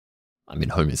I'm in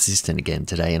Home Assistant again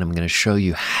today, and I'm going to show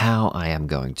you how I am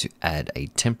going to add a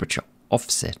temperature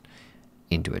offset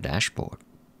into a dashboard.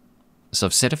 So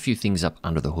I've set a few things up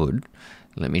under the hood.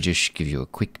 Let me just give you a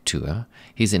quick tour.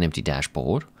 Here's an empty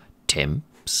dashboard,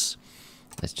 temps.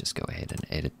 Let's just go ahead and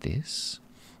edit this.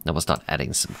 Now we'll start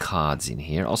adding some cards in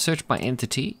here. I'll search by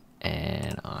entity,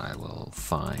 and I will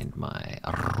find my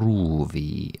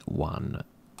RUVI1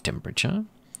 temperature.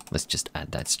 Let's just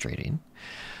add that straight in.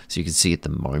 So you can see at the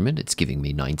moment it's giving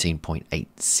me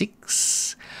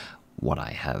 19.86. What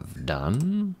I have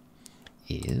done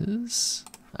is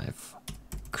I've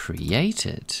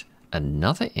created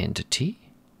another entity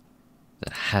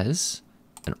that has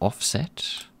an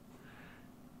offset,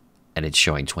 and it's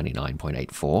showing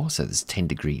 29.84, so there's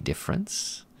 10-degree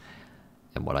difference.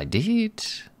 And what I did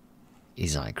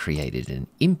is I created an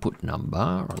input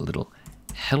number, or a little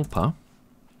helper.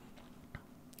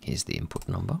 Here's the input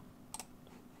number.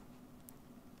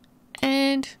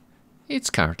 And it's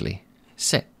currently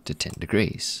set to 10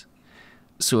 degrees.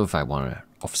 So if I want an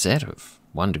offset of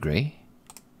 1 degree,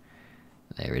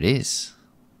 there it is.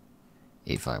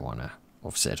 If I want an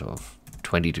offset of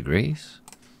 20 degrees,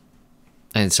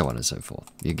 and so on and so forth.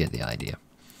 You get the idea.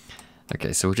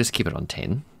 Okay, so we'll just keep it on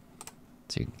 10.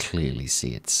 So you can clearly see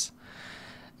it's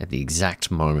at the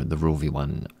exact moment the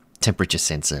RUVI1 temperature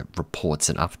sensor reports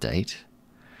an update.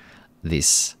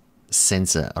 This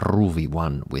sensor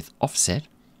RUVI1 with offset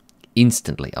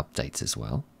instantly updates as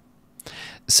well.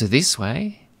 So this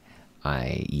way,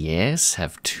 I, yes,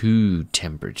 have two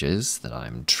temperatures that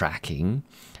I'm tracking.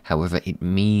 However, it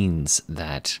means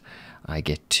that I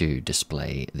get to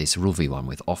display this RUVI1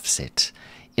 with offset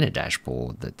in a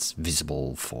dashboard that's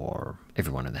visible for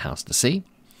everyone in the house to see.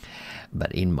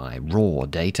 But in my raw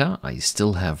data, I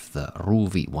still have the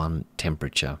RUVI1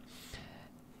 temperature.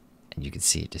 And you can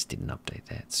see it just didn't update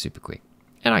there. It's super quick.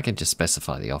 And I can just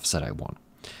specify the offset I want.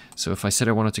 So if I said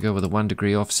I wanted to go with a 1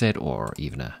 degree offset, or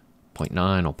even a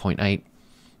 0.9 or 0.8,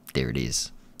 there it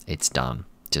is. It's done,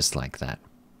 just like that.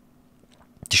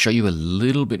 To show you a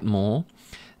little bit more,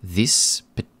 this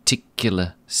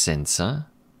particular sensor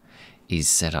is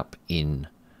set up in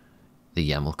the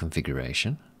YAML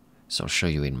configuration. So I'll show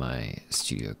you in my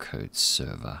Studio Code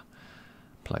Server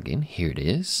plugin. Here it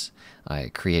is. I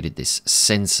created this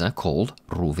sensor called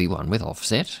RUVI1 with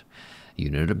offset,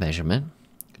 unit of measurement,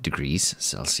 degrees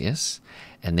Celsius.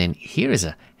 And then here is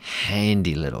a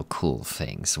handy little cool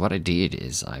thing. So what I did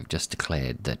is I've just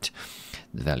declared that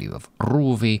the value of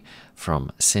RUVI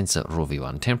from sensor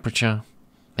RUVI1 temperature,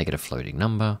 make it a floating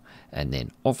number, and then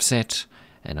offset,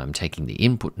 and I'm taking the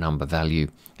input number value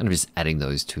and I'm just adding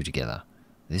those two together.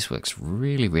 This works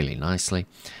really, really nicely.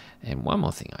 And one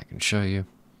more thing I can show you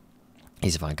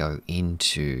is if I go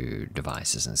into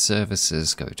devices and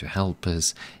services, go to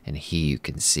helpers, and here you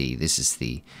can see this is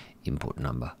the input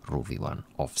number RUVI1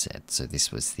 offset. So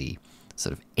this was the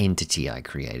sort of entity I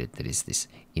created that is this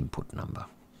input number.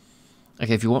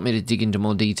 Okay, if you want me to dig into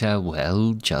more detail,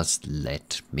 well, just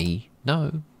let me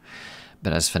know.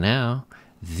 But as for now,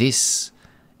 this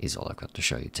is all I've got to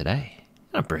show you today.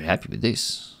 And I'm pretty happy with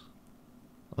this.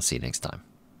 I'll see you next time.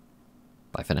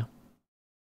 Bye for now.